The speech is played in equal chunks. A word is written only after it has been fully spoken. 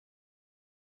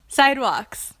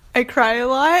Sidewalks. I cry a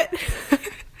lot.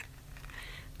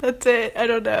 That's it. I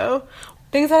don't know.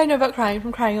 Things that I know about crying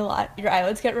from crying a lot. Your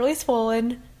eyelids get really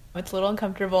swollen. It's a little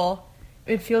uncomfortable.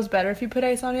 It feels better if you put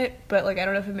ice on it, but like I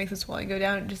don't know if it makes the swelling go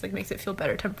down. It just like makes it feel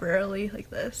better temporarily, like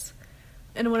this.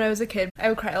 And when I was a kid, I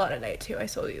would cry a lot at night too. I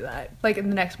told you that. Like in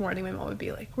the next morning, my mom would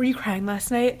be like, "Were you crying last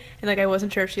night?" And like I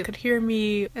wasn't sure if she could hear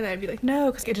me, and I'd be like,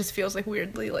 "No," because it just feels like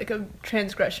weirdly like a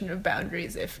transgression of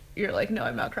boundaries if you're like, "No,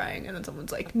 I'm not crying," and then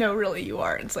someone's like, "No, really, you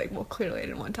are." And it's like, well, clearly I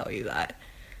didn't want to tell you that.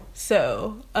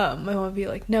 So my mom would be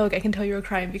like, "No, like, I can tell you were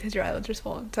crying because your eyelids are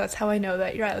swollen." So that's how I know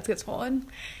that your eyelids get swollen.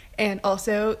 And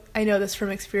also, I know this from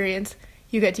experience.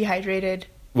 You get dehydrated.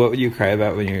 What would you cry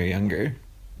about when you were younger?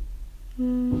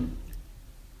 I'm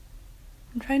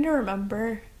trying to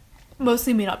remember.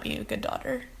 Mostly me not being a good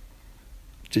daughter.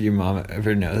 Did your mom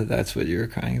ever know that that's what you were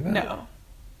crying about? No.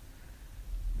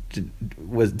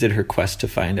 Did her quest to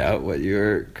find out what you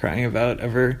were crying about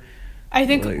ever? I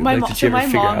think my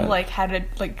mom out? like had a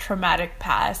like traumatic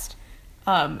past,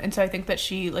 and so I think that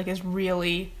she like is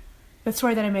really. The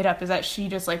story that I made up is that she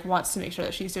just like wants to make sure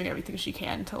that she's doing everything she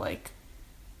can to like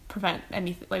prevent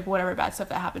anything, like whatever bad stuff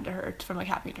that happened to her from like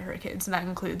happening to her kids, and that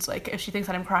includes like if she thinks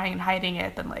that I'm crying and hiding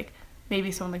it, then like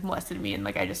maybe someone like molested me and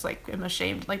like I just like am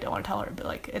ashamed, like don't want to tell her, but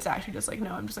like it's actually just like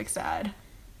no, I'm just like sad.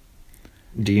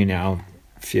 Do you now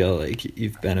feel like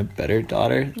you've been a better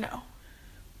daughter? No.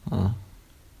 I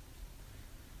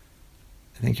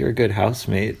think you're a good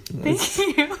housemate. Thank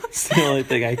you. It's the only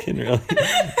thing I can really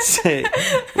say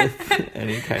with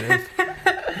any kind of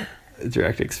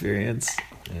direct experience.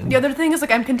 The other thing is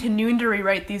like I'm continuing to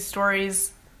rewrite these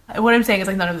stories. What I'm saying is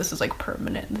like none of this is like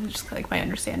permanent. It's just like my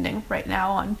understanding right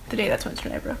now on the day that Spencer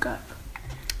and I broke up.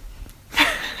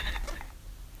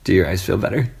 Do your eyes feel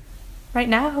better? Right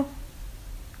now.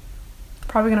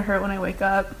 Probably gonna hurt when I wake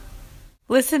up.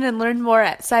 Listen and learn more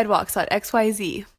at sidewalks.xyz.